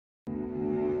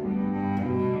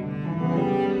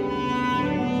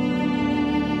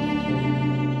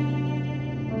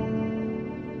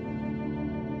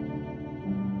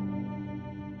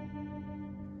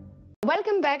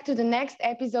Welcome back to the next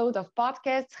episode of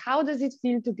podcast, How Does It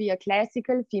Feel to Be a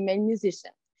Classical Female Musician,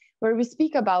 where we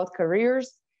speak about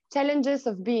careers, challenges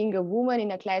of being a woman in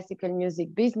a classical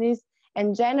music business,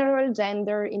 and general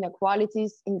gender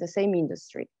inequalities in the same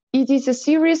industry. It is a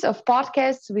series of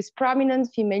podcasts with prominent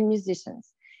female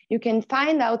musicians. You can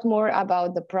find out more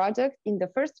about the project in the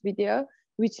first video,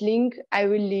 which link I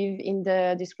will leave in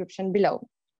the description below.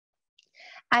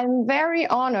 I'm very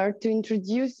honored to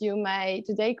introduce you my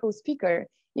today co-speaker,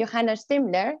 Johanna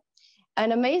Staemmler,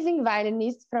 an amazing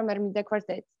violinist from Armida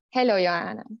Quartet. Hello,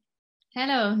 Johanna.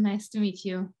 Hello, nice to meet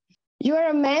you. You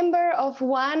are a member of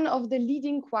one of the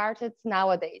leading quartets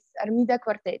nowadays, Armida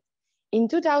Quartet. In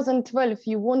 2012,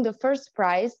 you won the first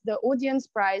prize, the audience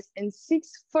prize, and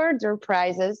 6 further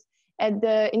prizes at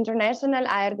the International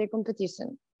ARD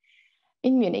competition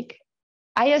in Munich.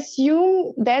 I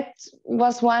assume that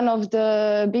was one of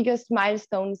the biggest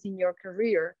milestones in your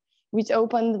career, which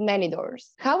opened many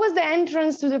doors. How was the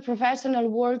entrance to the professional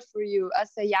world for you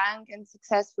as a young and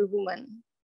successful woman?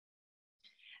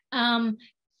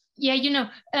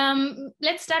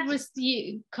 Let's start with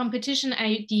the competition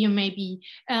idea maybe,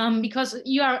 because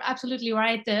you are absolutely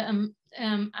right. The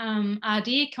ARD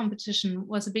competition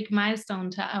was a big milestone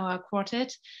to our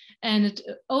quartet, and it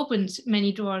opened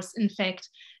many doors, in fact.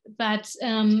 But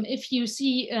if you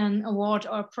see an award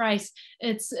or a prize,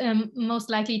 it's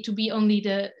most likely to be only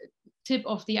the tip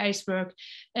of the iceberg.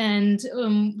 And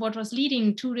what was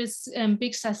leading to this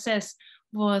big success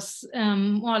was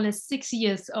more or less 6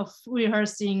 years of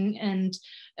rehearsing and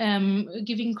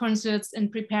giving concerts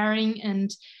and preparing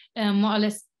and more or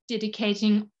less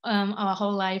dedicating our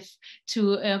whole life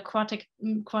to quartet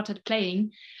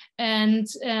playing. And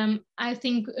I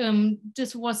think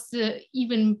this was the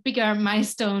even bigger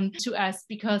milestone to us,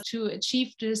 because to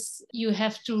achieve this, you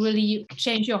have to really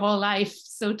change your whole life,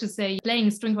 so to say.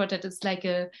 Playing string quartet is like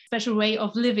a special way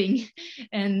of living.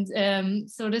 And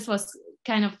so this was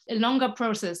kind of a longer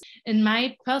process. In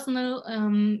my personal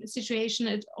situation,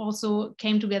 it also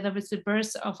came together with the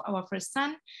birth of our first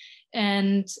son,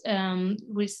 and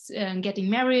with getting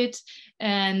married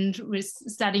and with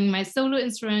studying my solo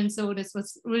instrument. So this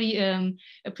was really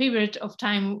a period of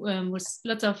time with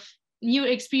lots of new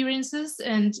experiences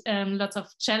and lots of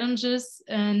challenges,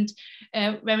 and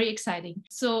very exciting.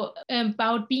 So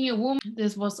about being a woman,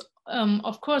 this was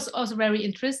of course also very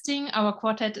interesting. Our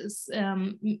quartet is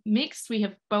mixed. We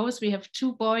have both. We have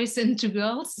 2 boys and 2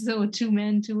 girls, so 2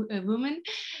 men, 2 women.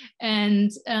 And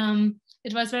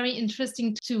it was very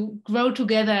interesting to grow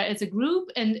together as a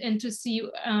group and to see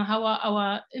how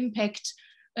our impact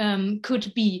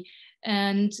could be.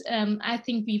 And I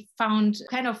think we found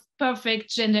kind of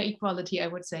perfect gender equality, I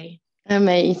would say.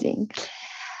 Amazing.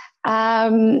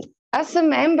 As a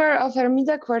member of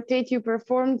Armida Quartet, you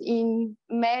performed in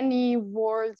many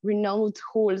world-renowned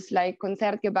halls like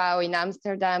Concerto in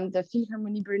Amsterdam, the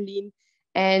Philharmonie Berlin,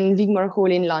 and Wigmore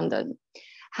Hall in London.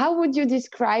 How would you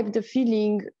describe the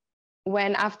feeling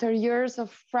when, after years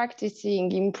of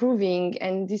practicing, improving,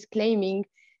 and disclaiming,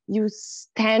 you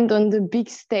stand on the big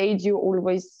stage you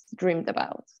always dreamed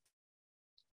about?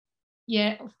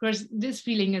 Yeah, of course, this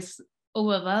feeling is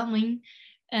overwhelming,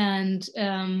 and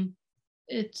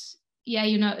it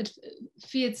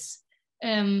feels,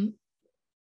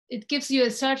 it gives you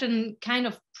a certain kind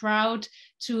of proud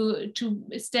to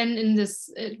stand in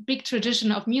this big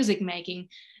tradition of music making,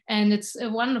 and it's a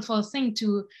wonderful thing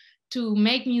to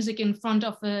make music in front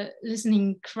of a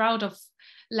listening crowd of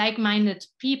like-minded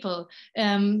people.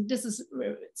 This is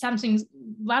something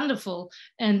wonderful,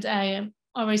 and I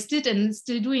always did and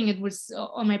still doing it with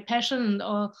all my passion and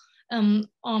all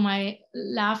my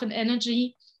love and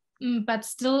energy. But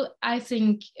still, I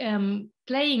think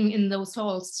playing in those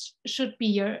halls should be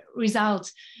your result,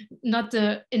 not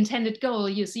the intended goal.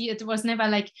 You see, it was never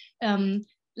like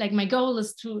my goal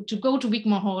is to go to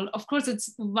Wigmore Hall. Of course,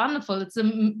 it's wonderful. It's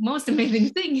the most amazing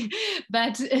thing.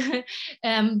 But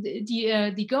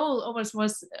the goal always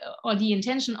was, or the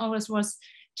intention always was,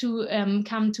 to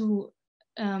come to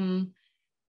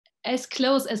as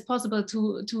close as possible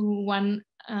to one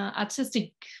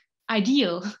artistic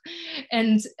ideal.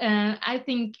 And I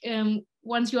think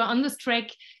once you are on this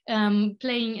track,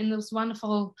 playing in those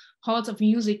wonderful halls of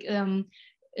music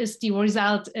is the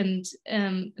result, and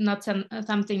not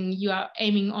something you are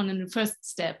aiming on in the first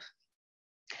step.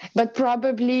 But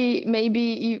probably,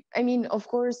 maybe, of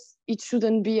course, it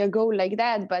shouldn't be a goal like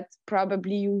that, but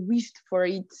probably you wished for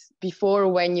it before,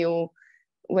 when you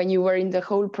were in the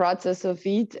whole process of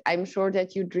it. I'm sure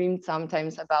that you dreamed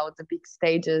sometimes about the big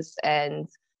stages and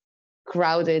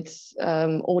crowded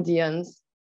audience.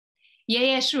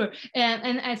 Yeah, sure.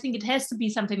 And I think it has to be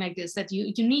something like this, that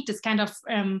you need this kind of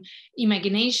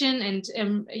imagination and,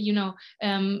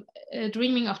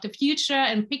 dreaming of the future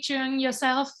and picturing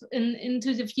yourself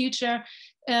into the future.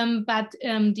 But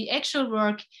the actual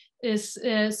work is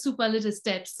super little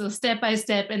steps, so step by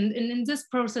step. And in this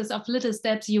process of little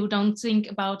steps, you don't think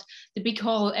about the big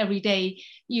whole every day.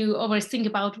 You always think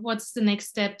about what's the next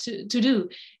step to do.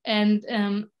 And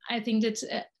I think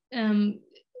that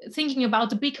thinking about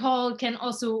the big whole can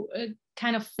also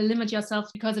kind of limit yourself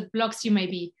because it blocks you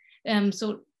maybe.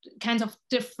 So kind of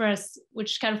differs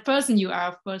which kind of person you are,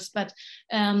 of course. But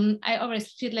I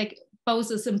always feel like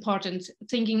both is important,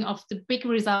 thinking of the big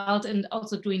result and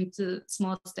also doing the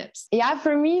small steps. Yeah,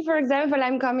 for me, for example,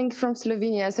 I'm coming from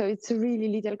Slovenia, so it's a really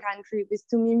little country with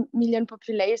 2 million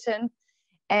population,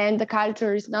 and the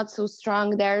culture is not so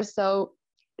strong there. So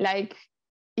like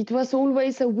it was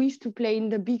always a wish to play in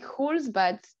the big halls,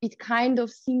 but it kind of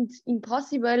seemed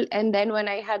impossible. And then when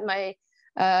I had my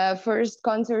first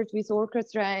concert with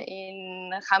orchestra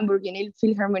in Hamburg in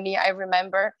Philharmonie, I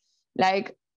remember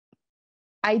like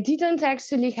I didn't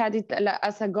actually had it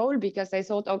as a goal because I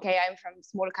thought, okay, I'm from a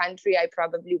small country, I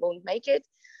probably won't make it.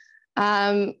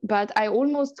 But I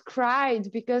almost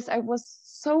cried because I was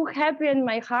so happy and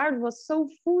my heart was so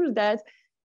full that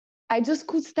I just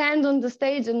could stand on the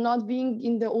stage and not being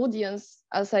in the audience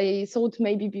as I thought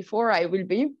maybe before I will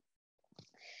be.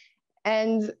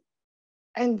 And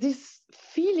this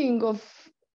feeling of,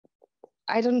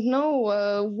 I don't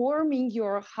know, warming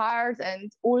your heart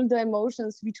and all the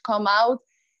emotions which come out,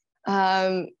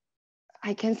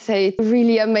 I can say it's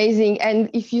really amazing. And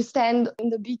if you stand on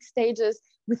the big stages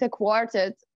with a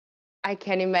quartet, I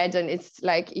can imagine it's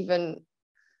like even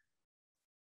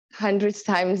hundreds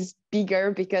times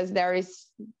bigger because there is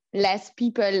less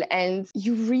people and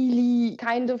you really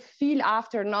kind of feel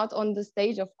after, not on the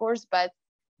stage, of course, but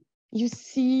you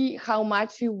see how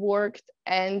much you worked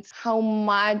and how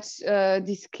much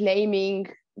this claiming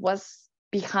was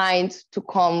behind to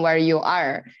come where you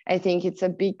are. I think it's a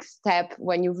big step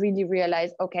when you really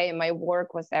realize, okay, my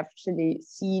work was actually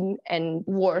seen and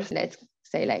worth, let's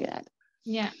say like that.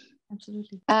 Yeah,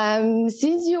 absolutely.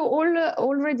 Since you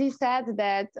already said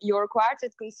that your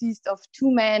quartet consists of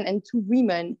 2 men and 2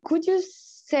 women, could you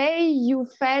say you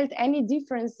felt any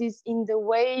differences in the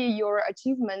way your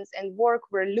achievements and work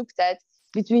were looked at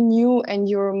between you and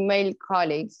your male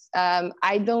colleagues?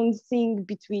 I don't think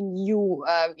between you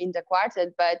in the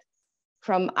quartet, but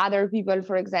from other people,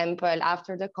 for example,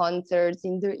 after the concerts,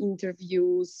 in the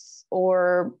interviews,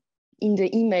 or in the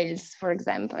emails, for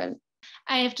example.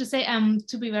 I have to say,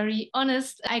 to be very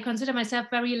honest, I consider myself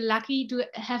very lucky to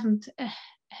haven't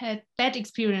had bad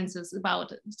experiences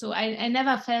about it. So I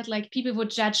never felt like people would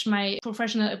judge my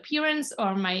professional appearance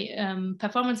or my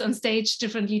performance on stage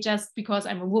differently just because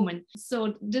I'm a woman.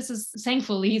 So this is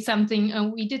thankfully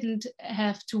something we didn't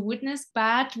have to witness,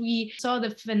 but we saw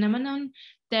the phenomenon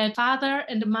that father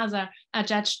and the mother are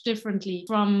judged differently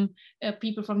from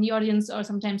people from the audience or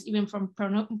sometimes even from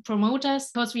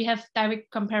promoters, because we have direct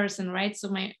comparison, right? So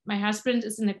my husband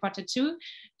is in the quartet too,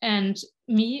 and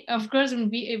me, of course, and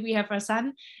we have our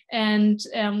son. And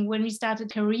when we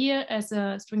started career as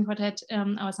a string quartet,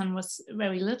 our son was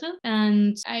very little.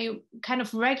 And I kind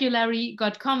of regularly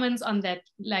got comments on that,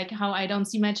 like how I don't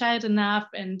see my child enough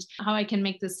and how I can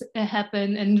make this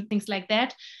happen and things like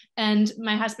that. And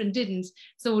my husband didn't.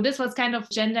 So this was kind of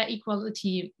gender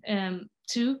equality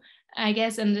too, I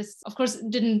guess. And this, of course,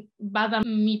 didn't bother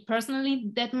me personally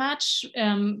that much.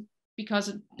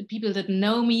 Because the people didn't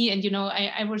know me, and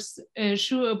I was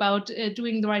sure about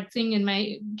doing the right thing, and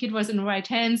my kid was in the right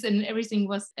hands, and everything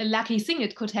was a lucky thing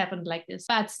it could happen like this.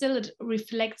 But still, it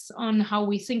reflects on how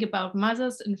we think about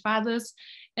mothers and fathers,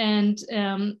 and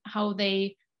how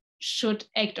they should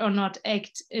act or not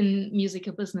act in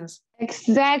musical business.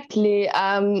 Exactly.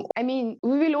 I mean,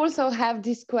 we will also have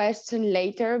this question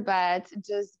later, but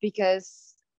just because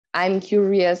I'm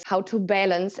curious how to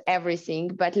balance everything.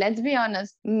 But let's be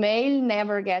honest, male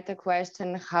never get a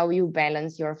question how you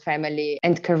balance your family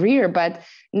and career, but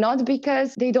not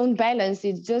because they don't balance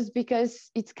it, just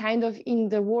because it's kind of in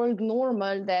the world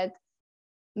normal that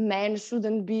men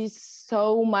shouldn't be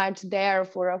so much there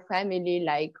for a family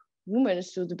like women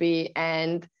should be.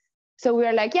 And so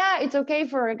we're like, yeah, it's okay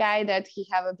for a guy that he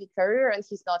have a big career and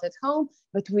he's not at home,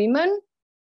 but women,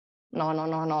 no,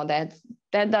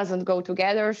 that doesn't go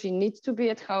together. She needs to be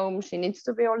at home. She needs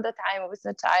to be all the time with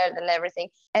the child and everything.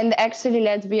 And actually,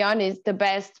 let's be honest, the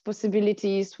best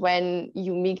possibility is when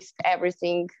you mix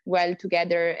everything well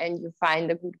together and you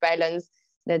find a good balance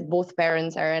that both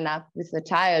parents are enough with the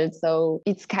child. So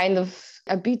it's kind of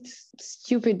a bit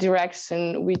stupid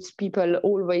direction which people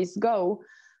always go.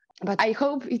 But I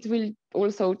hope it will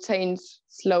also change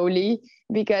slowly,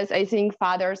 because I think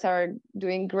fathers are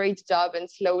doing great job, and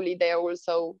slowly they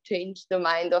also change the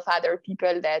mind of other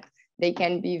people that they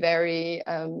can be very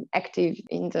active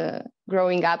in the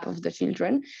growing up of the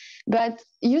children. But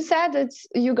you said that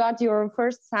you got your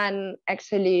first son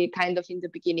actually kind of in the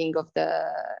beginning of the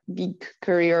big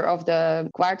career of the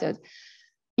quartet.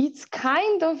 It's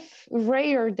kind of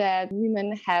rare that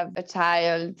women have a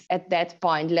child at that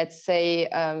point, let's say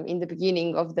in the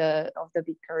beginning of the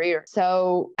big career.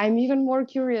 So I'm even more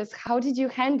curious, how did you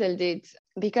handle it?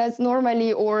 Because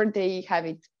normally, or they have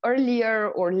it earlier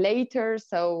or later,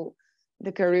 so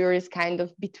the career is kind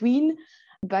of between.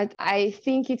 But I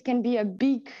think it can be a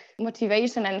big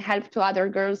motivation and help to other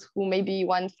girls who maybe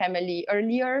want family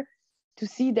earlier to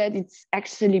see that it's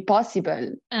actually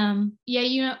possible.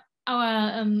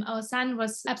 Our son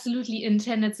was absolutely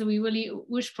intended, so we really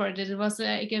wished for it. It was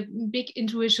like a big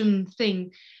intuition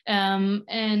thing,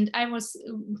 and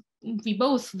we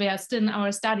both were still in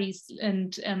our studies,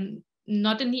 and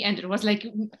not in the end. It was like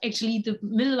actually the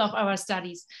middle of our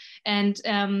studies, and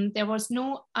there was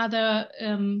no other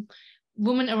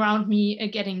woman around me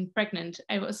getting pregnant.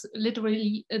 I was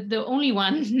literally the only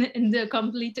one in the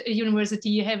complete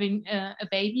university having a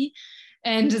baby.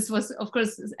 And this was, of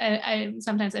course, I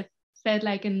sometimes I felt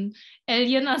like an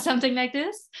alien or something like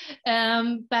this.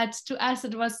 But to us,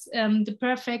 it was the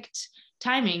perfect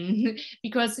timing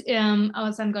because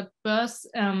our son got birth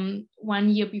 1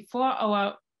 year before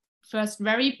our first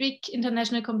very big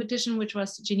international competition, which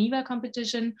was Geneva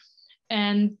competition.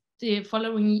 And the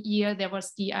following year, there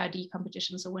was the RD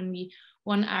competition. So when we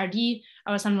won RD,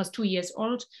 our son was 2 years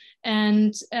old.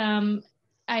 And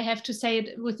I have to say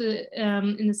it with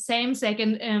in the same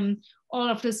second, all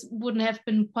of this wouldn't have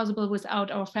been possible without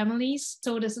our families.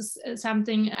 So this is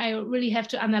something I really have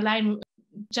to underline,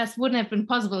 just wouldn't have been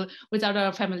possible without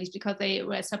our families, because they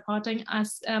were supporting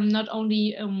us not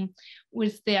only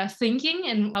with their thinking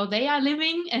and how they are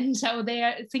living and how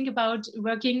they think about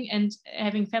working and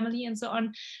having family and so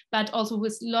on, but also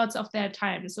with lots of their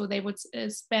time. So they would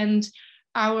spend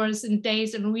hours and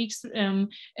days and weeks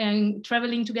and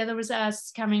traveling together with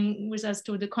us, coming with us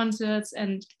to the concerts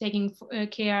and taking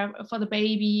care for the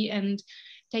baby and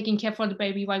taking care for the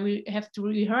baby while we have to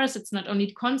rehearse. It's not only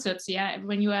the concerts, yeah.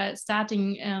 When you are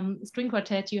starting string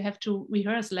quartet, you have to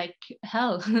rehearse like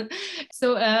hell.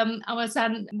 So our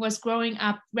son was growing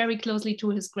up very closely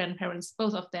to his grandparents,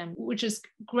 both of them, which is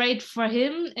great for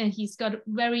him. And he's got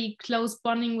very close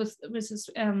bonding with his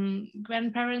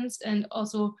grandparents, and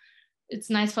also it's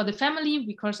nice for the family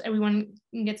because everyone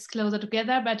gets closer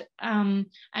together, but I'm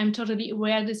totally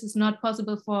aware this is not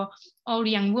possible for all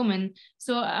young women.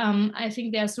 So I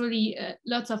think there's really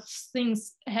lots of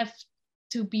things have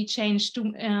to be changed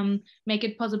to make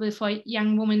it possible for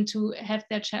young women to have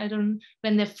their children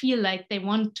when they feel like they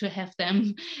want to have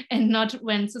them, and not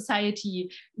when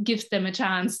society gives them a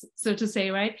chance, so to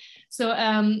say, right? So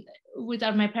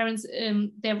without my parents,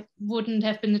 there wouldn't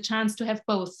have been a chance to have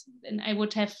both, and I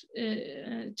would have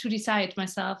to decide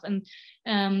myself. And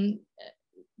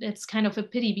that's kind of a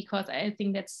pity, because I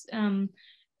think that's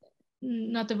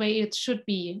not the way it should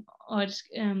be, or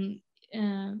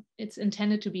it's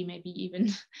intended to be, maybe even.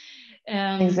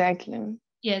 Exactly.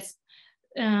 Yes.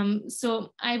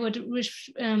 So I would wish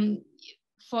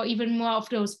for even more of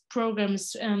those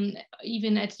programs,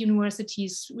 even at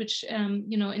universities, which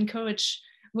encourage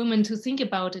women to think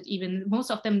about it. Even most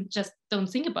of them just don't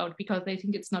think about it because they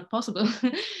think it's not possible.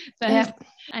 But yeah.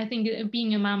 I think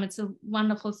being a mom, it's a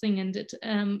wonderful thing, and it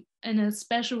in a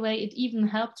special way, it even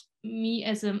helped me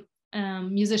as a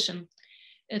musician.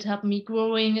 It helped me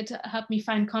growing, it helped me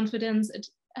find confidence, it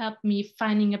helped me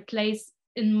finding a place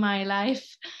in my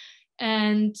life.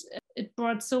 And it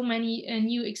brought so many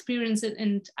new experiences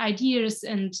and ideas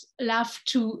and love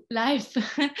to life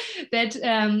that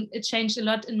it changed a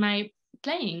lot in my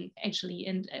playing, actually,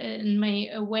 and in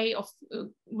my way of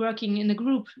working in a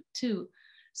group too.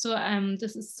 So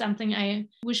this is something I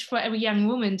wish for every young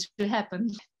woman to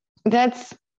happen.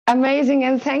 That's amazing,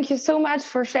 and thank you so much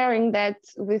for sharing that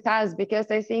with us, because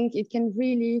I think it can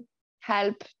really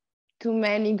help to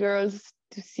many girls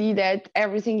to see that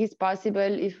everything is possible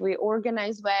if we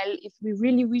organize well, if we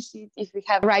really wish it, if we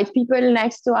have the right people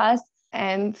next to us.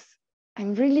 And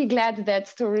I'm really glad that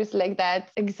stories like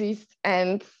that exist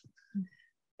and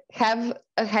have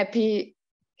a happy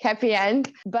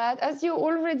end. But as you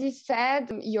already said,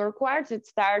 your quartet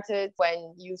started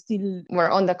when you still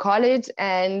were on the college,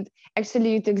 and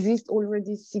actually it exists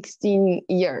already 16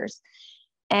 years.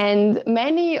 And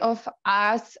many of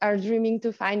us are dreaming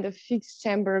to find a fixed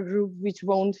chamber group which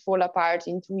won't fall apart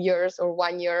in 2 years or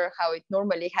 1 year, how it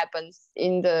normally happens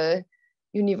in the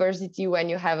university when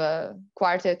you have a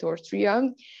quartet or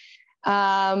trio.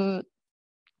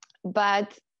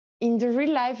 But in the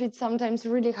real life, it's sometimes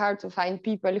really hard to find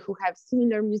people who have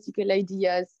similar musical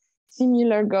ideas,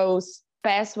 similar goals,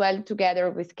 pass well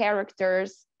together with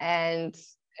characters, and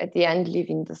at the end live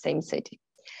in the same city.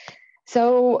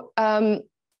 So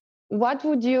what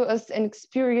would you, as an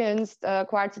experienced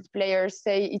quartet player,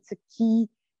 say it's a key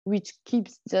which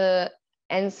keeps the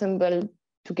ensemble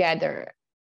together?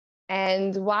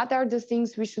 And what are the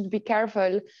things we should be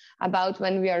careful about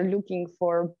when we are looking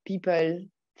for people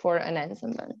for an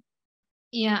ensemble?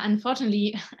 Yeah,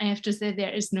 unfortunately, I have to say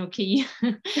there is no key.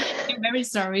 I'm very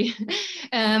sorry.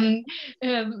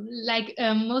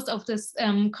 Most of this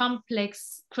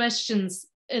complex questions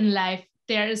in life,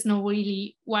 there is no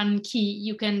really one key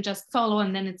you can just follow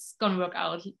and then it's gonna work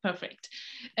out perfect.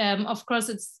 Of course,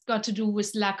 it's got to do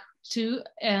with luck too.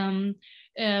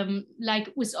 Like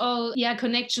with all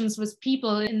connections with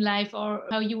people in life or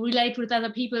how you relate with other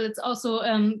people, it's also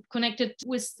connected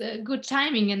with good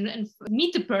timing and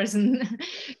meet the person.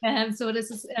 So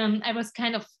this is I was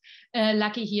kind of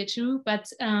lucky here too, but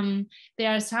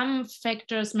there are some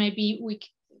factors maybe we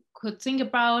could think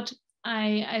about.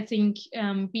 I think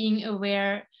being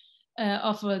aware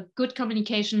of a good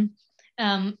communication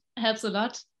helps a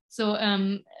lot. So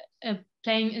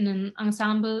playing in an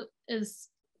ensemble is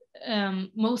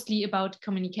mostly about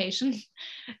communication,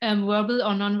 verbal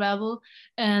or non-verbal,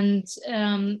 and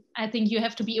I think you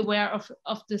have to be aware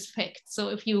of this fact. So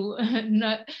if you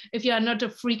are not a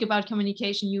freak about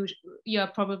communication, you are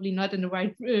probably not in the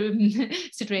right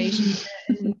situation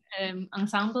in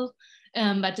ensemble.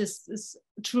 But this is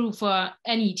true for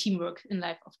any teamwork in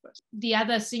life, of course. The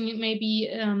other thing maybe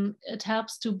it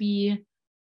helps to be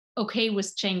okay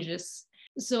with changes.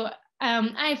 So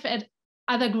I've had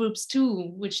other groups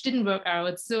too, which didn't work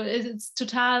out. So it's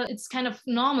kind of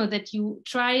normal that you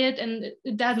try it and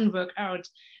it doesn't work out.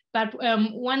 But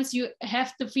once you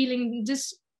have the feeling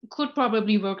this could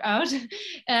probably work out,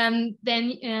 then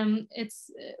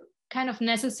it's kind of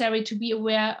necessary to be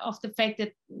aware of the fact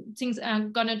that things are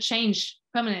gonna change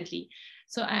permanently.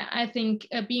 So I think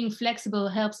being flexible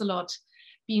helps a lot.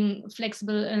 Being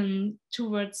flexible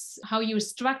towards how you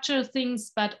structure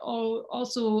things, but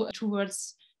also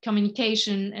towards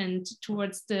communication and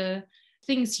towards the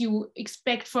things you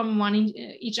expect from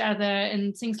each other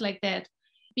and things like that.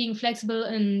 Being flexible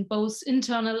in both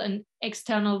internal and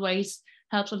external ways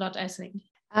helps a lot, I think.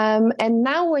 And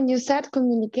now when you said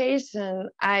communication,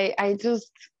 I just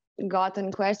got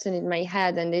a question in my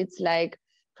head, and it's like,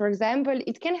 for example,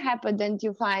 it can happen that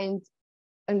you find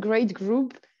a great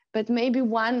group, but maybe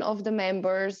one of the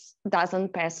members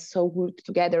doesn't pass so good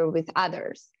together with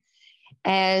others.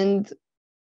 And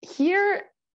here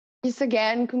is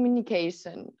again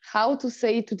communication, how to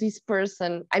say to this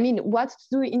person, I mean, what to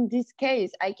do in this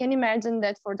case. I can imagine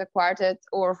that for the quartet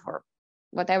or for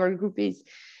whatever group is,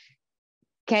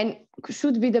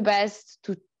 should be the best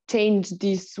to change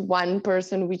this one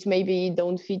person which maybe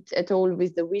don't fit at all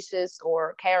with the wishes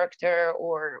or character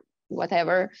or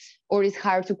whatever, or it's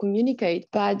hard to communicate.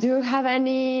 But do you have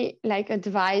any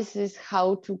advices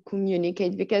how to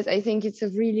communicate? Because I think it's a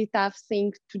really tough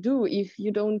thing to do. If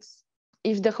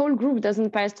the whole group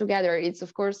doesn't pass together, it's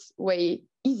of course way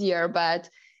easier. But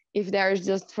if there's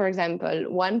just, for example,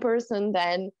 one person,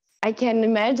 then I can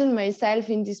imagine myself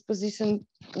in this position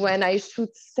when I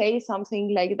should say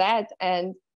something like that,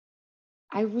 and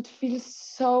I would feel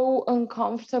so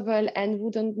uncomfortable and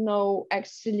wouldn't know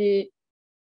actually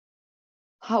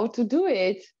how to do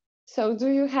it. So do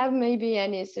you have maybe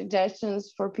any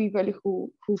suggestions for people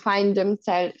who find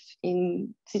themselves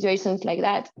in situations like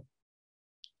that?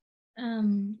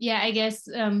 I guess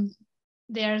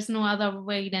there's no other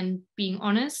way than being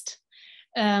honest.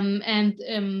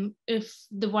 If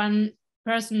the one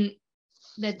person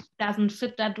that doesn't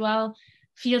fit that well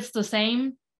feels the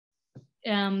same,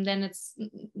 then it's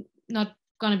not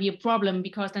going to be a problem,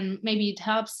 because then maybe it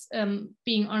helps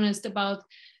being honest about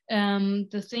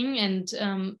the thing. And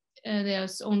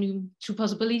there's only two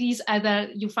possibilities: either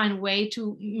you find a way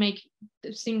to make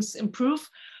things improve,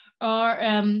 or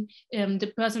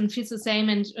the person feels the same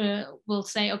and will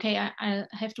say, okay, I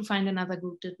have to find another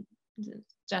group that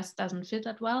just doesn't fit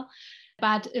that well.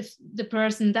 But if the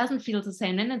person doesn't feel the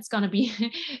same, then it's going to be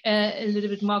a little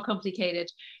bit more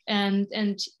complicated. And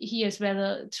here's where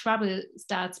the trouble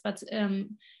starts. But a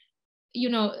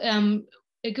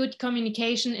good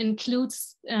communication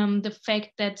includes the fact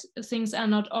that things are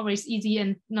not always easy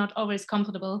and not always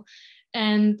comfortable.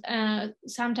 And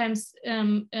sometimes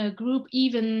a group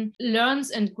even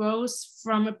learns and grows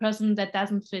from a person that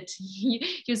doesn't fit.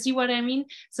 You see what I mean?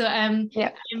 So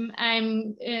Yeah.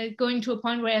 I'm going to a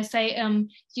point where I say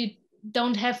you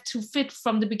don't have to fit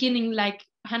from the beginning like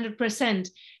 100%.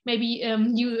 Maybe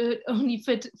you only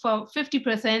fit for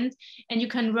 50% and you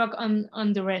can work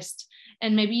on the rest.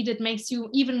 And maybe that makes you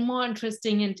even more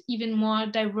interesting and even more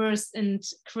diverse and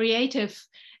creative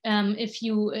if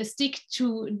you stick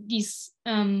to these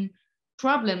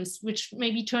problems, which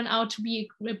maybe turn out to be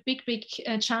a big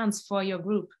chance for your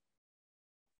group.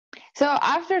 So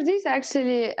after this,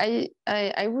 actually,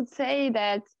 I would say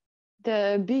that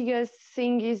the biggest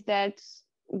thing is that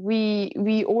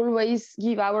we always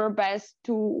give our best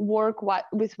to work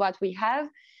with what we have,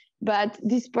 but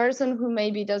this person who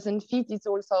maybe doesn't fit, it's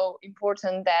also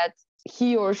important that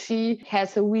he or she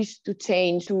has a wish to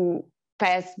change, to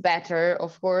pass better,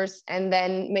 of course, and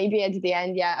then maybe at the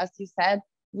end, yeah, as you said,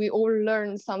 we all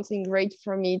learn something great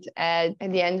from it, and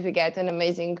at the end we get an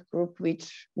amazing group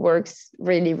which works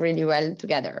really, really well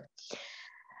together.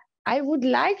 I would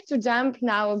like to jump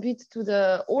now a bit to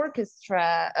the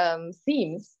orchestra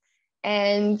themes.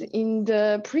 And in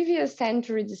the previous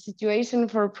century, the situation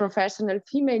for professional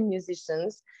female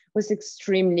musicians was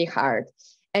extremely hard.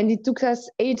 And it took us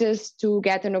ages to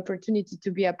get an opportunity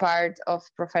to be a part of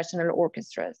professional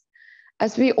orchestras.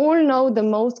 As we all know, the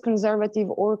most conservative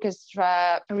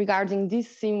orchestra regarding this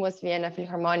theme was Vienna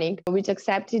Philharmonic, which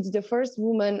accepted the first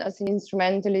woman as an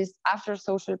instrumentalist after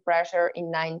social pressure in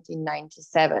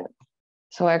 1997.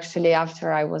 So actually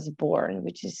after I was born,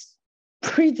 which is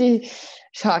pretty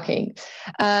shocking.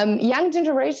 Young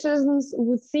generations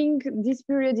would think this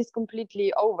period is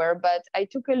completely over, but I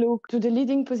took a look to the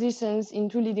leading positions in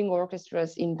 2 leading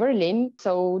orchestras in Berlin,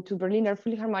 so to Berliner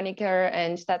Philharmoniker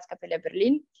and Staatskapelle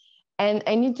Berlin. And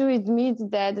I need to admit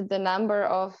that the number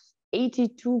of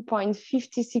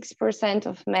 82.56%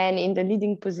 of men in the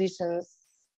leading positions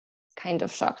kind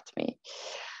of shocked me.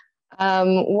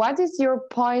 What is your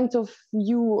point of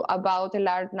view about a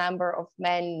large number of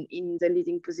men in the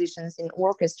leading positions in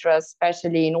orchestras,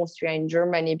 especially in Austria and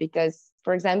Germany? Because,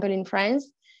 for example, in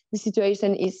France, the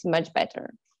situation is much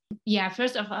better. Yeah,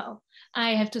 first of all,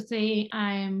 I have to say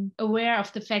I'm aware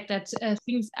of the fact that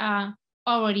things are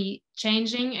already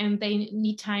changing and they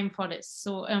need time for this.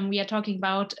 So we are talking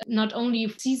about not only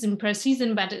season per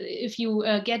season, but if you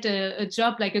get a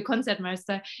job like a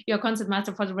concertmaster, you're a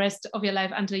concertmaster for the rest of your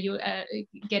life until you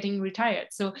getting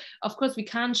retired. So of course we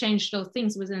can't change those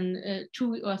things within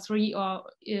 2 or 3 or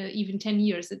even 10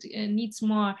 years. It needs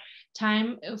more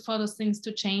time for those things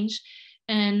to change.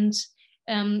 And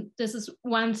this is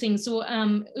one thing. So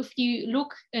if you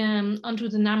look onto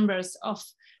the numbers of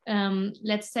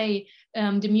let's say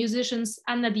the musicians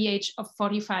under the age of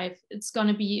 45, it's going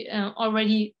to be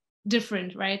already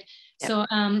different, right? Yep. So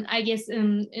I guess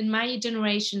in my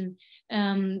generation,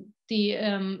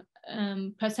 the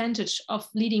percentage of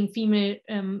leading female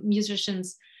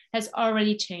musicians has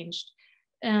already changed.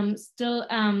 Still,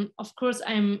 of course,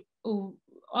 I'm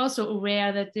also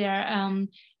aware that there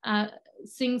are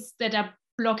things that are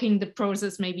blocking the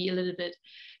process maybe a little bit.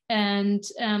 And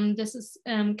this is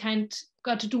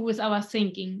got to do with our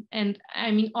thinking. And I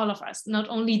mean, all of us, not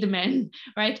only the men,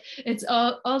 right? It's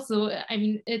also, I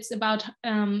mean, it's about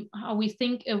how we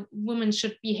think a woman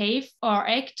should behave or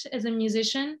act as a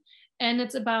musician. And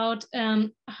it's about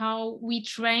how we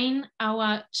train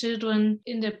our children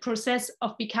in the process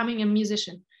of becoming a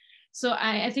musician. So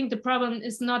I think the problem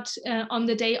is not on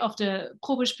the day of the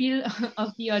Probespiel,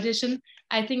 of the audition.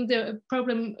 I think the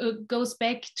problem goes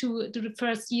back to the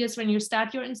first years when you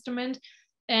start your instrument,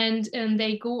 and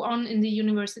they go on in the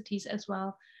universities as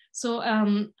well. So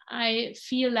I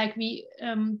feel like we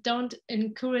don't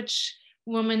encourage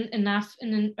women enough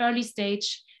in an early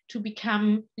stage to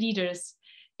become leaders.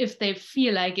 If they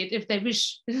feel like it, if they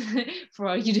wish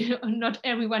for you, not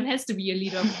everyone has to be a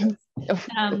leader.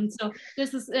 So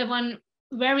this is one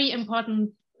very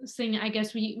important thing I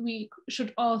guess we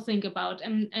should all think about.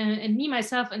 And me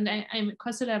myself, and I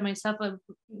consider myself a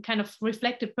kind of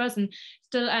reflective person.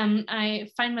 Still, I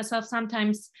find myself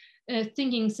sometimes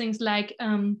thinking things like,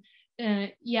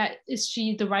 yeah, is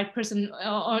she the right person?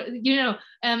 Or you know,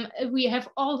 we have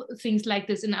all things like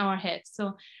this in our heads.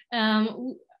 So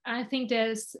I think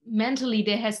mentally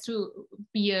there has to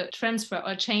be a transfer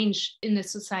or change in the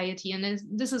society. And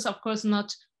this is, of course,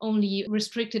 not only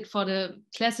restricted for the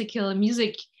classical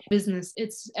music business.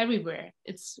 It's everywhere.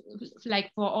 It's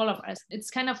like for all of us. It's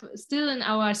kind of still in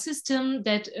our system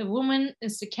that a woman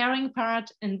is the caring part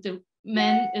and the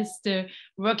man is the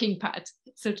working part,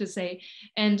 so to say.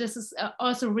 And this is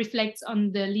also reflects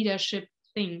on the leadership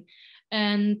thing.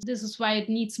 And this is why it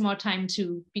needs more time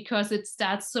too, because it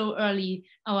starts so early,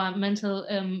 our mental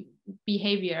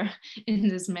behavior in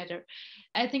this matter.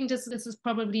 I think this is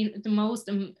probably the most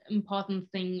important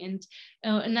thing. And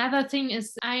another thing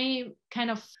is I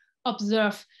kind of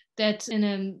observe that in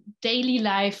a daily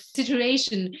life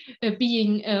situation,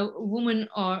 being a woman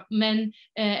or man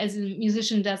as a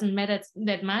musician doesn't matter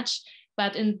that much.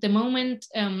 But in the moment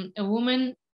a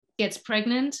woman gets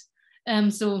pregnant,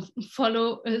 so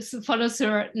follows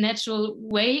her natural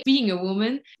way being a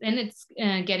woman, then it's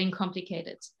getting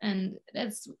complicated. And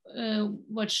that's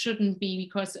what shouldn't be,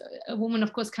 because a woman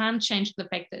of course can't change the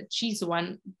fact that she's the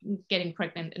one getting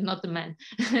pregnant and not the man.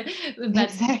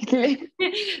 Exactly.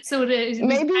 So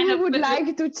maybe we would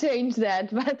like to change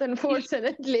that, but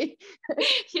unfortunately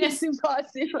yes, it's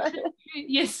impossible.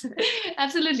 Yes,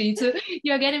 absolutely. So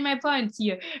you're getting my point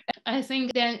here. I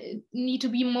think there need to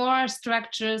be more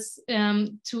structures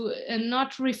to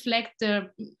not reflect the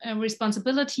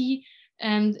responsibility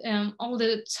and all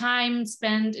the time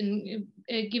spent in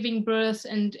giving birth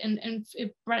and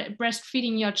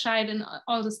breastfeeding your child and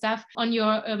all the stuff on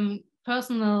your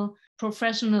personal,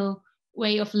 professional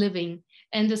way of living.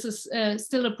 And this is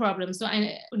still a problem. So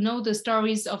I know the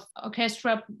stories of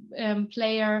orchestra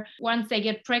player. Once they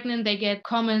get pregnant, they get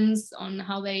comments on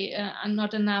how they are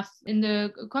not enough in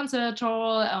the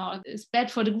concerto, or it's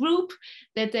bad for the group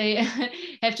that they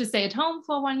have to stay at home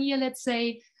for 1 year, let's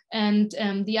say. And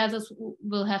the others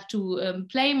will have to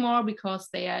play more because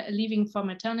they are leaving for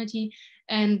maternity.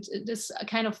 And this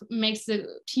kind of makes the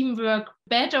teamwork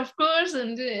bad, of course,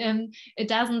 and it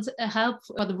doesn't help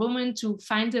for the woman to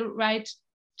find the right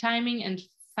timing and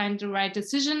find the right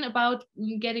decision about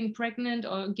getting pregnant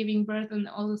or giving birth and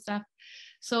all the stuff.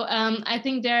 So I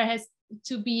think there has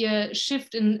to be a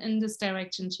shift in this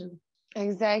direction too.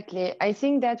 Exactly. I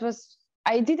think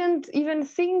I didn't even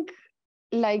think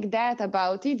like that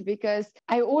about it, because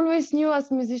I always knew as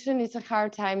a musician it's a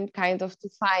hard time kind of to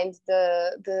find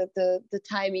the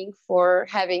timing for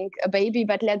having a baby.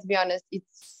 But let's be honest,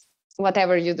 it's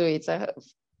whatever you do, it's a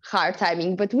hard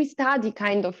timing. But we study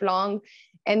kind of long,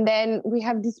 and then we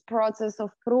have this process of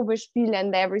Probespiel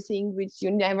and everything, which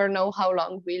you never know how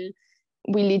long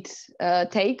will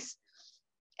it takes.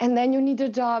 And then you need a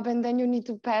job, and then you need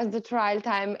to pass the trial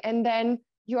time, and then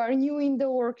you are new in the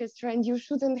orchestra and you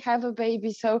shouldn't have a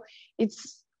baby. So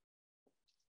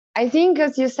I think,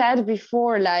 as you said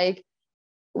before, like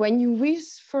when you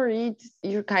wish for it,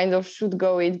 you kind of should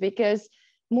go it, because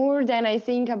more than I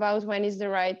think about when is the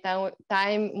right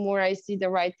time, more I see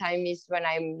the right time is when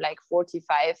I'm like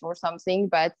 45 or something,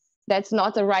 but that's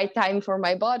not the right time for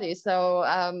my body. So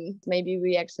maybe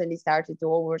we actually started to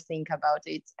overthink about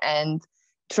it and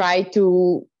try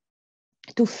to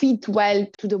fit well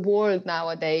to the world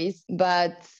nowadays,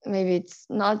 but maybe it's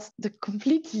not the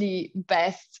completely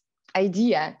best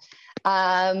idea.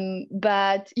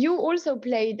 But you also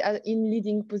played in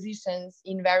leading positions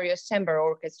in various chamber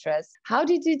orchestras. How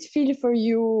did it feel for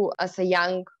you as a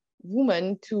young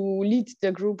woman to lead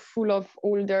the group full of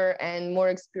older and more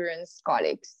experienced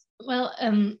colleagues? Well,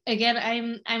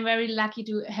 again, I'm very lucky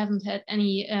to haven't had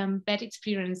any bad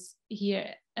experience here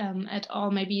at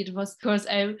all. Maybe it was because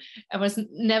I was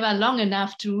never long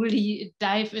enough to really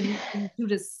dive into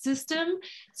the system.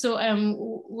 So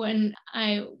when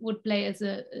I would play as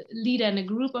a leader in a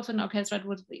group of an orchestra, it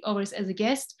would be always as a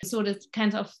guest. So that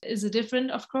kind of is a different,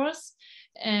 of course.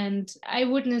 And I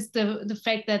witnessed the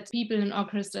fact that people in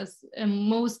orchestras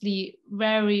mostly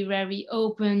very, very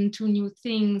open to new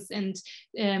things and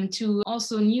to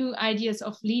also new ideas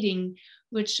of leading,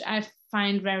 which I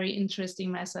find very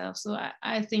interesting myself. So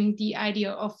I think the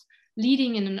idea of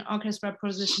leading in an orchestra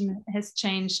position has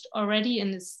changed already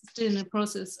and is still in the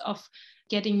process of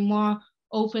getting more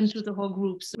open to the whole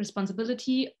group's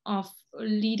responsibility of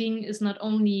leading is not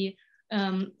only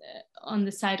on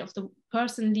the side of the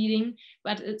person leading,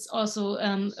 but it's also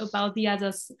about the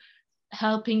others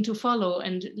helping to follow.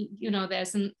 And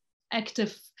there's an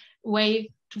active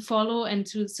way to follow and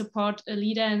to support a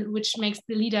leader, which makes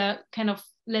the leader kind of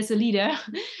less a leader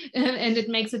and it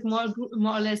makes it more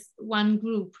or less one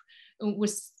group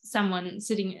with someone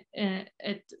sitting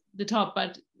at the top,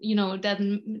 but it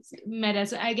doesn't matter.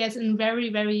 So I guess in very,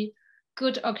 very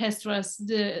good orchestras,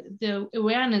 the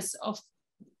awareness of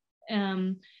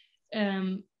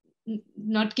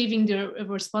not giving the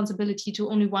responsibility to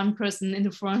only one person in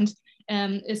the front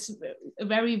is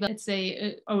very, let's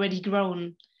say, already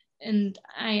grown. And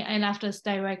I love this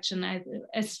direction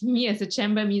as a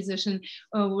chamber musician,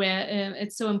 where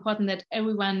it's so important that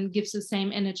everyone gives the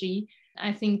same energy.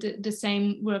 I think the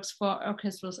same works for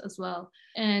orchestras as well.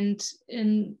 And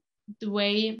in the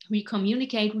way we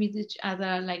communicate with each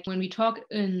other, like when we talk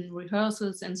in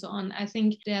rehearsals and so on. I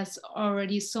think there's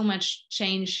already so much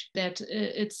change that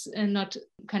it's not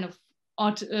kind of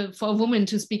odd for a woman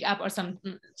to speak up or some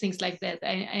things like that.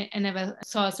 I never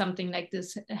saw something like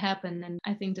this happen, and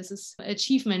I think this is an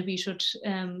achievement we should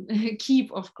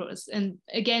keep, of course. And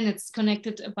again, it's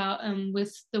connected about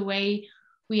with the way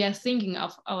we are thinking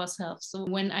of ourselves. So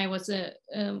when I was a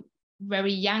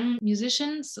very young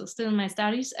musician, so still in my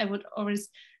studies, I would always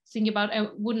think about, I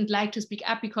wouldn't like to speak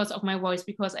up because of my voice,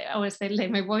 because I always felt like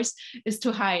my voice is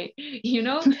too high, you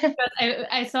know. But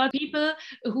I thought people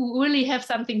who really have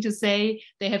something to say,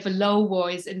 they have a low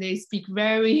voice and they speak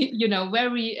very, you know,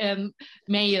 very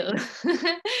male.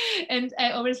 And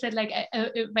I always felt like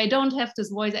if I don't have this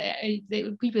voice,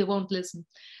 people won't listen.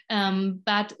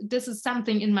 But this is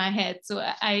something in my head. So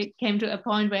I came to a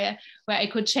point where I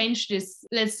could change this,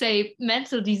 let's say,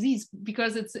 mental disease,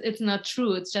 because it's not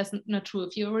true. It's just not true.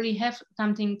 If you already have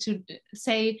something to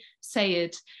say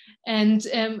it. And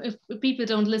if people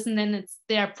don't listen, then it's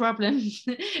their problem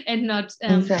and not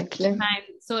exactly mine.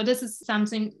 So this is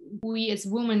something we as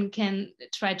women can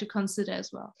try to consider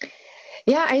as well.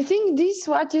 Yeah, I think this,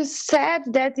 what you said,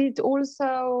 that it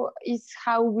also is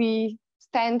how we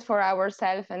stand for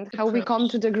ourselves and how we come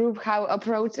to the group, how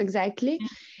approach exactly.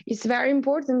 It's very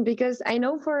important, because I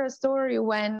know for a story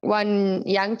when one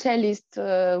young cellist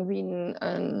win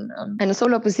a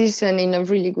solo position in a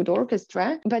really good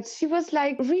orchestra, but she was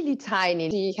like really tiny.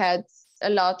 She had a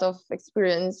lot of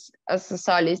experience as a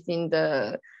soloist in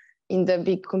the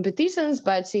big competitions,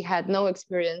 but she had no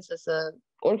experience as a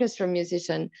orchestra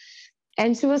musician.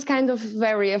 And she was kind of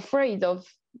very afraid of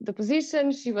the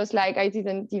position. She was like, I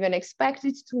didn't even expect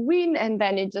it to win. And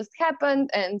then it just happened.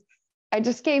 And I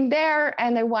just came there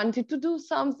and I wanted to do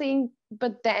something.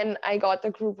 But then I got a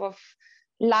group of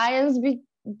lions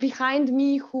behind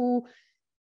me who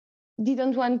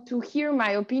didn't want to hear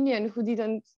my opinion, who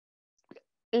didn't,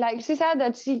 like she said,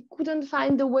 that she couldn't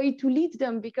find a way to lead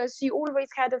them, because she always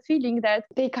had a feeling that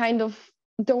they kind of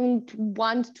don't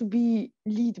want to be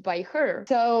led by her.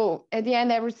 So at the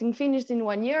end, everything finished in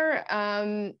 1 year,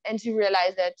 and she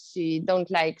realized that she don't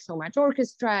like so much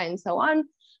orchestra and so on.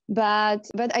 But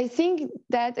I think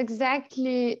that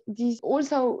exactly this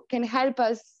also can help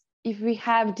us if we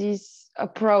have this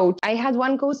approach. I had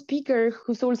one co-speaker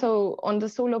who's also on the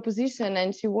solo position,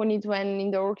 and she won it when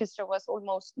in the orchestra was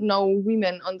almost no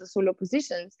women on the solo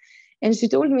positions. And she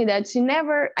told me that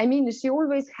she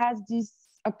always has this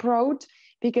approach,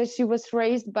 because she was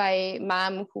raised by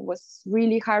mom who was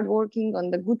really hardworking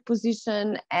on the good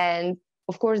position. And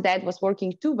of course, dad was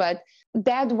working too, but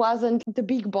dad wasn't the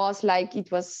big boss like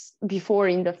it was before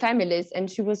in the families. And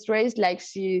she was raised like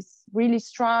she's really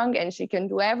strong and she can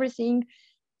do everything.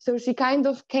 So she kind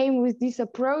of came with this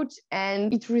approach,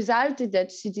 and it resulted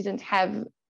that she didn't have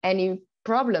any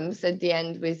problems at the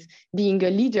end with being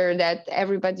a leader, that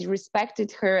everybody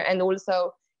respected her. And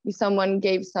also, if someone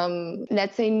gave some,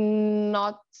 let's say,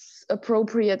 not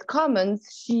appropriate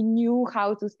comments, she knew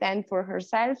how to stand for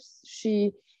herself.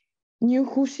 She knew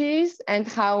who she is and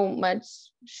how much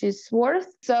she's worth.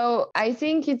 So I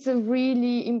think it's a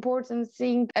really important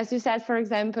thing. As you said, for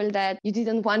example, that you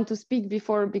didn't want to speak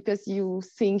before because you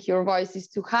think your voice is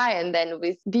too high. And then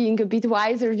with being a bit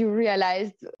wiser, you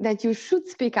realized that you should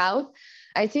speak out.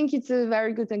 I think it's a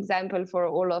very good example for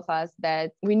all of us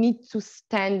that we need to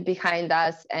stand behind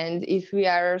us. And if we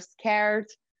are scared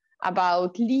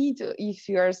about lead, if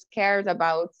you are scared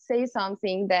about say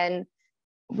something, then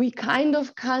we kind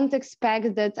of can't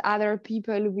expect that other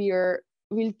people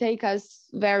will take us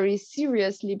very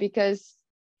seriously. Because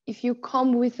if you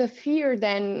come with a fear,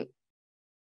 then,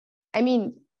 I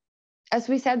mean, as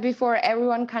we said before,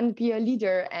 everyone can't be a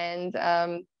leader. And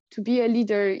to be a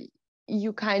leader,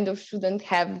 you kind of shouldn't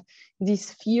have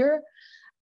this fear.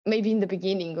 Maybe in the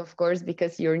beginning, of course,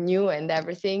 because you're new and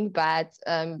everything. But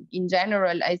in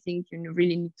general, I think you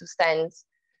really need to stand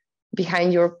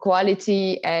behind your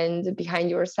quality and behind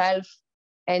yourself,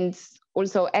 and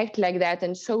also act like that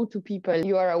and show to people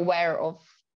you are aware of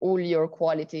all your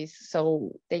qualities,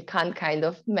 so they can't kind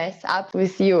of mess up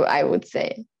with you, I would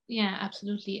say. Yeah,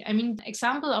 absolutely. I mean, the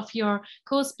example of your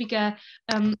co-speaker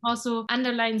also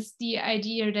underlines the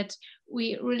idea that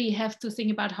we really have to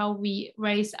think about how we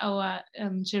raise our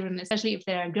children, especially if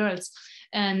they are girls.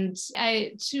 And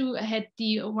I too had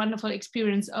the wonderful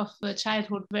experience of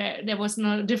childhood where there was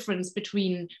no difference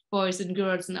between boys and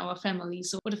girls in our family.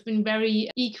 So it would have been very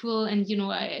equal. And, you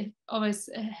know, I always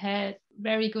had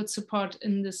very good support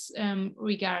in this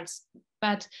regards.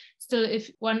 But still,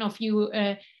 if one of you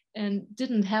and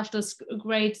didn't have those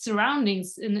great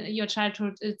surroundings in your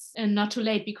childhood, it's not too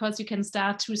late, because you can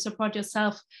start to support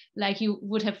yourself like you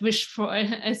would have wished for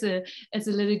as a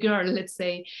little girl, let's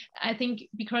say. I think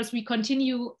because we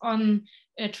continue on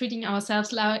treating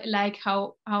ourselves like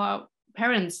how our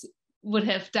parents would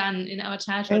have done in our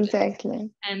childhood. Exactly.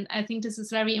 And I think this is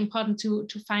very important to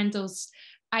find those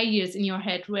ideas in your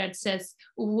head where it says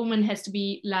a woman has to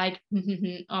be like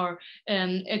or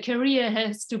a career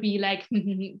has to be like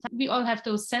we all have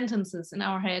those sentences in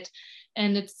our head,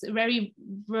 and it's very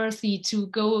worthy to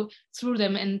go through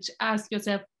them and ask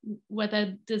yourself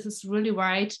whether this is really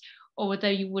right or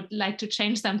whether you would like to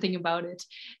change something about it.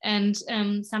 And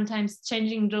sometimes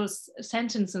changing those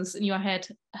sentences in your head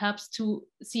helps to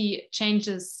see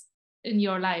changes in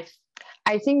your life.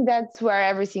 I think that's where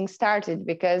everything started,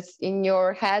 because in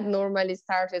your head normally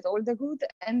started all the good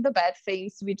and the bad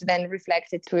things, which then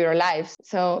reflected to your life.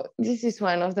 So this is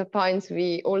one of the points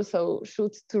we also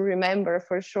should to remember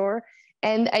for sure.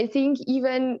 And I think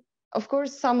even, of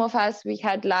course, some of us, we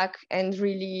had luck and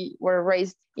really were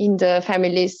raised in the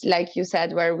families, like you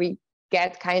said, where we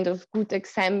get kind of good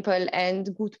example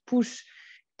and good push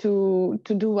to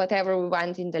do whatever we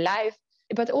want in the life.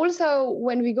 But also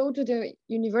when we go to the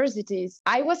universities,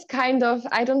 I was kind of,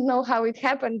 I don't know how it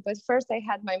happened, but first I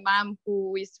had my mom,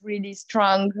 who is really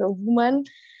strong woman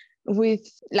with,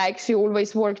 like, she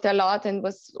always worked a lot and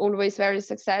was always very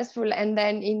successful. And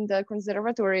then in the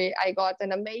conservatory, I got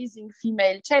an amazing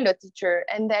female cello teacher.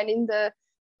 And then in the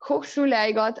Hochschule,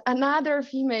 I got another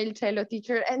female cello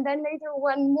teacher. And then later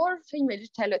one more female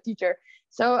cello teacher.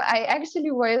 So I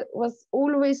actually was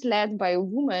always led by a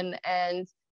woman. And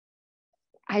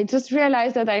I just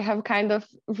realized that I have kind of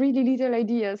really little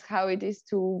ideas how it is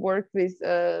to work with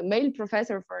a male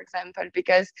professor, for example,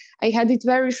 because I had it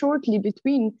very shortly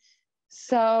between.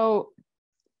 So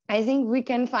I think we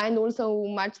can find also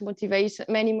much motivation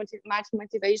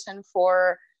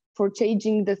for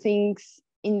changing the things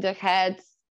in the head,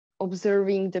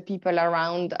 observing the people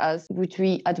around us, which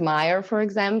we admire, for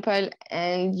example.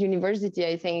 And university,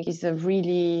 I think, is a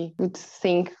really good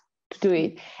thing to do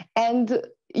it. And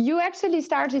you actually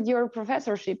started your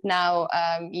professorship now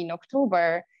in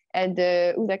October at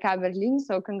the UDK Berlin,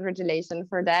 so congratulations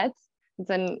for that. It's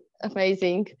an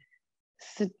amazing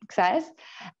success.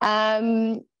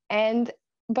 But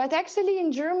actually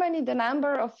in Germany, the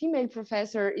number of female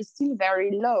professors is still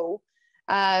very low,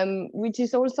 which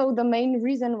is also the main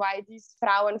reason why this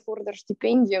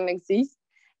FrauenFörderStipendium exists.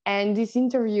 And this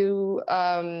interview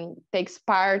takes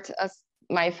part as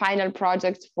my final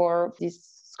project for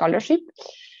this scholarship.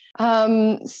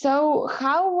 So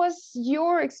how was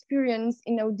your experience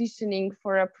in auditioning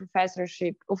for a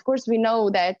professorship? Of course, we know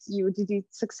that you did it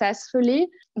successfully,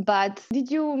 but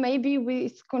did you maybe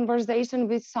with conversation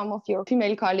with some of your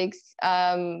female colleagues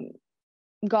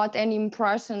got any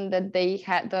impression that they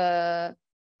had a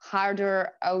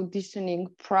harder auditioning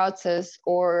process,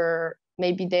 or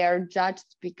maybe they are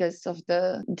judged because of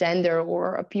the gender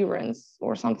or appearance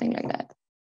or something like that?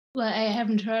 Well, I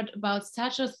haven't heard about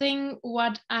such a thing.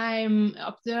 What I'm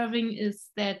observing is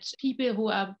that people who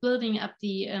are building up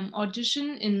the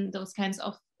audition in those kinds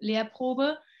of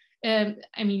Lehrprobe,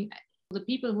 I mean, the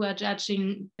people who are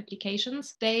judging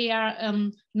applications, they are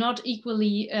not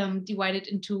equally divided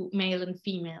into male and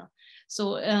female.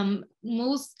 So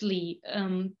mostly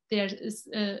there is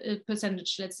a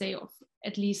percentage, let's say, of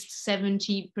at least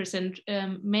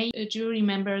 70% male jury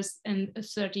members and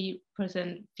 30%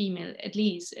 female, at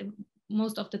least.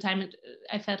 Most of the time,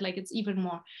 I felt like it's even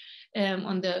more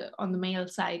on the male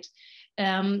side.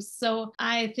 So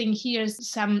I think here's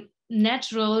some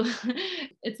natural,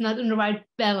 it's not in the right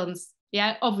balance.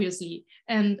 Yeah, obviously.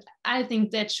 And I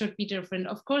think that should be different.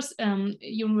 Of course,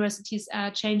 universities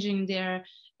are changing their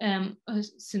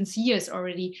since years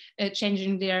already,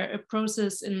 changing their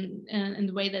process in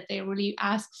the way that they really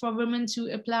ask for women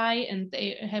to apply, and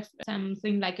they have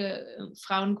something like a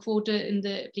Frauenquote in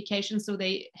the application, so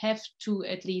they have to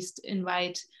at least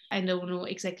invite, I don't know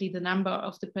exactly the number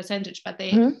of the percentage, but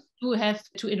they do have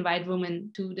to invite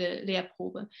women to the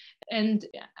Lehrprobe. And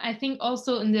I think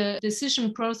also in the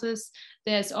decision process,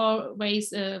 there's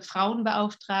always a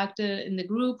Frauenbeauftragte in the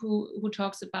group who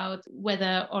talks about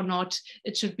whether or not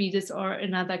it should be this or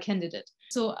another candidate.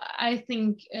 So I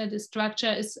think the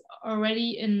structure is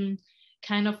already in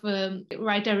kind of a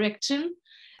right direction.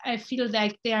 I feel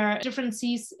like there are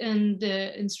differences in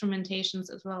the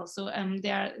instrumentations as well. So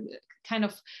there are kind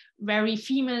of very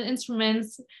female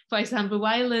instruments, for example,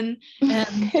 violin.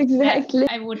 Exactly.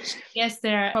 I would guess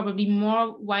there are probably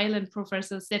more violin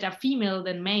professors that are female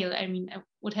than male. I mean, I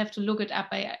would have to look it up,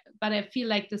 but I feel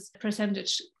like this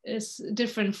percentage is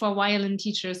different for violin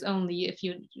teachers only if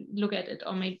you look at it,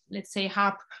 or maybe let's say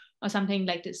harp or something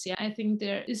like this. Yeah, I think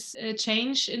there is a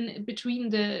change in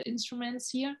between the instruments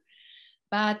here,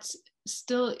 but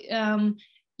still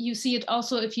you see it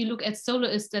also if you look at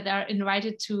soloists that are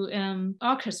invited to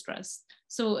orchestras.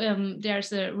 So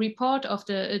there's a report of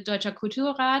the Deutscher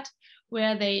Kulturrat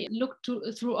where they look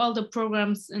through all the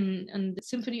programs in the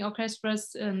symphony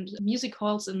orchestras and music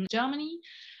halls in Germany,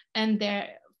 and they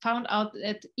found out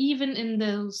that even in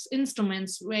those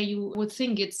instruments where you would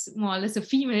think it's more or less a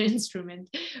female instrument,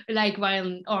 like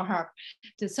violin or harp,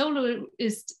 the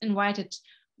soloist invited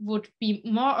would be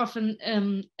more often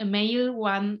a male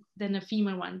one than a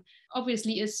female one.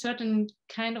 Obviously, a certain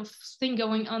kind of thing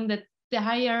going on that the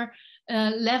higher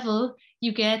level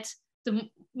you get, the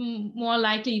more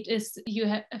likely it is you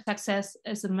have success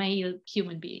as a male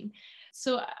human being.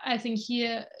 So I think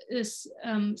here is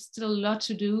still a lot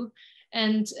to do.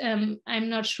 And I'm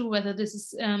not sure whether this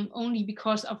is only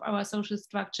because of our social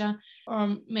structure,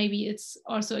 or maybe it's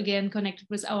also again connected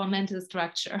with our mental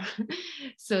structure,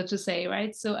 so to say,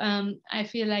 right? So I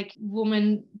feel like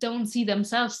women don't see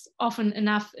themselves often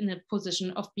enough in a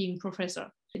position of being professor.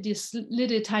 This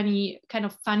little tiny kind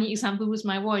of funny example with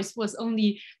my voice was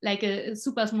only like a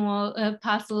super small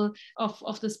puzzle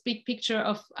of this big picture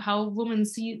of how women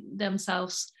see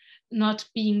themselves not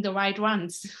being the right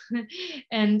ones.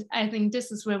 And I think this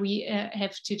is where we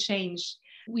have to change.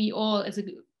 We all as a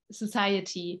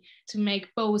society to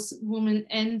make both women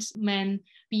and men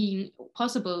being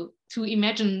possible to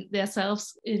imagine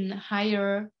themselves in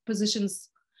higher positions,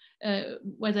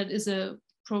 whether it is a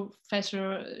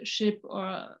professorship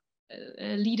or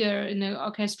a leader in an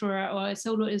orchestra or a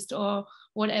soloist or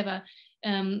whatever.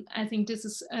 I think this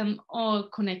is all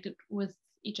connected with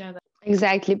each other.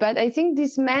 Exactly. But I think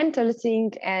this mental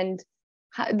thing and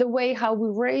the way how we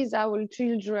raise our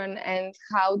children and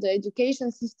how the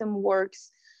education system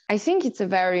works, I think it's a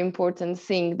very important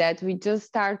thing that we just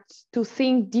start to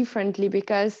think differently,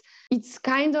 because it's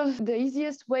kind of the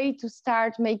easiest way to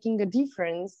start making a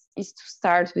difference is to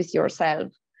start with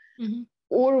yourself,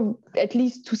 or at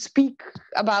least to speak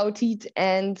about it.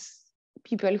 And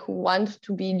people who want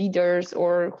to be leaders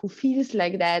or who feels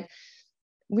like that,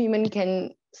 women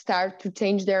can start to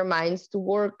change their minds, to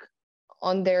work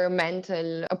on their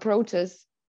mental approaches.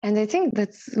 And I think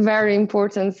that's a very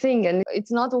important thing. And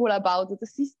it's not all about the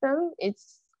system,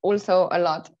 it's also a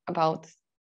lot about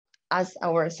us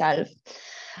ourselves.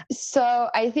 So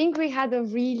I think we had a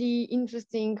really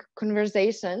interesting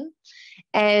conversation.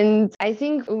 And I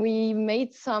think we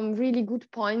made some really good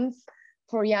points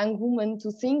for young women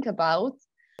to think about.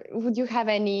 Would you have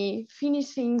any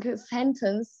finishing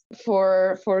sentence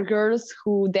for girls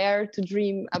who dare to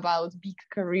dream about big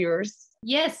careers?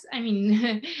 Yes, I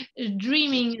mean,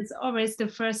 dreaming is always the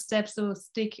first step. So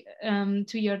stick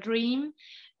to your dream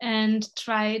and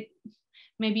try,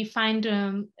 maybe find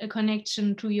a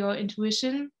connection to your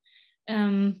intuition.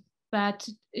 But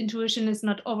intuition is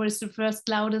not always the first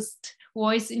loudest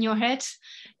voice in your head.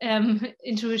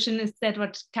 Intuition is that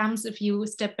what comes if you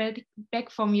step back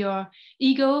from your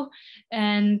ego,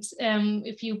 and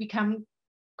if you become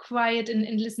quiet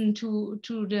and listen to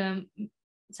the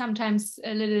sometimes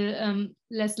a little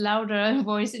less louder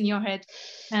voice in your head,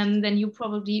 then you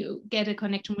probably get a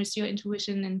connection with your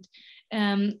intuition.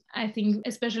 And I think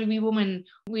especially we women,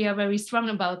 we are very strong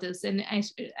about this, and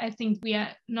I think we are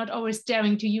not always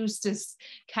daring to use this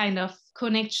kind of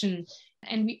connection.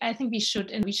 And I think we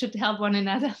should help one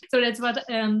another. So that's what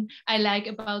I like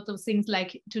about those things,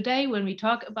 like today when we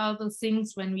talk about those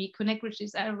things, when we connect with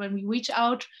each other, when we reach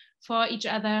out for each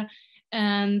other.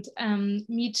 And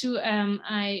me too,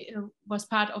 I was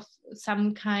part of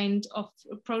some kind of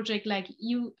project like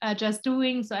you are just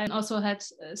doing. So I also had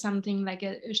something like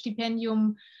a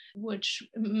stipendium, which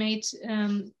made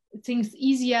things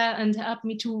easier and helped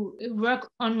me to work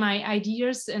on my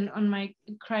ideas and on my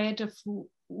creative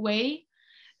way.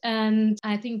 And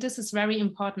I think this is very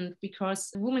important,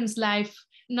 because women's life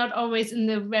not always in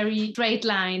the very straight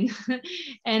line.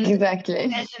 And exactly.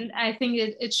 And I think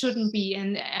it shouldn't be.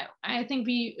 And I think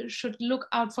we should look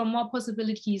out for more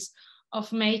possibilities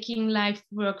of making life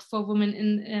work for women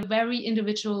in a very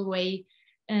individual way.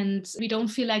 And we don't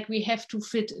feel like we have to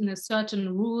fit in a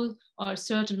certain rule or a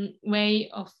certain way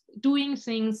of doing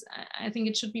things. I think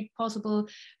it should be possible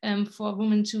for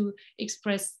women to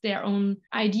express their own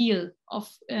ideal of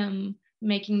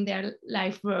making their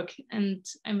life work. And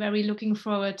I'm very looking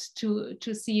forward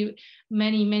to see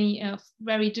many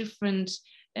very different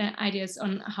ideas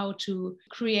on how to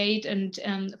create and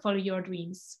follow your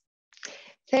dreams.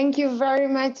 Thank you very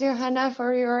much, Johanna,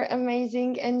 for your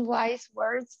amazing and wise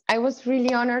words. I was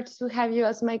really honored to have you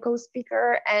as my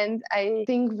co-speaker, and I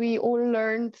think we all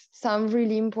learned some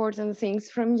really important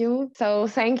things from you. So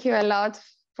thank you a lot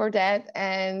for that,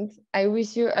 and I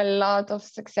wish you a lot of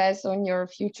success on your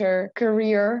future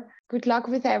career. Good luck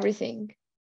with everything.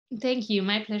 Thank you,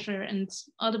 my pleasure, and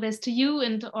all the best to you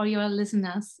and all your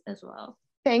listeners as well.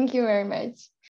 Thank you very much.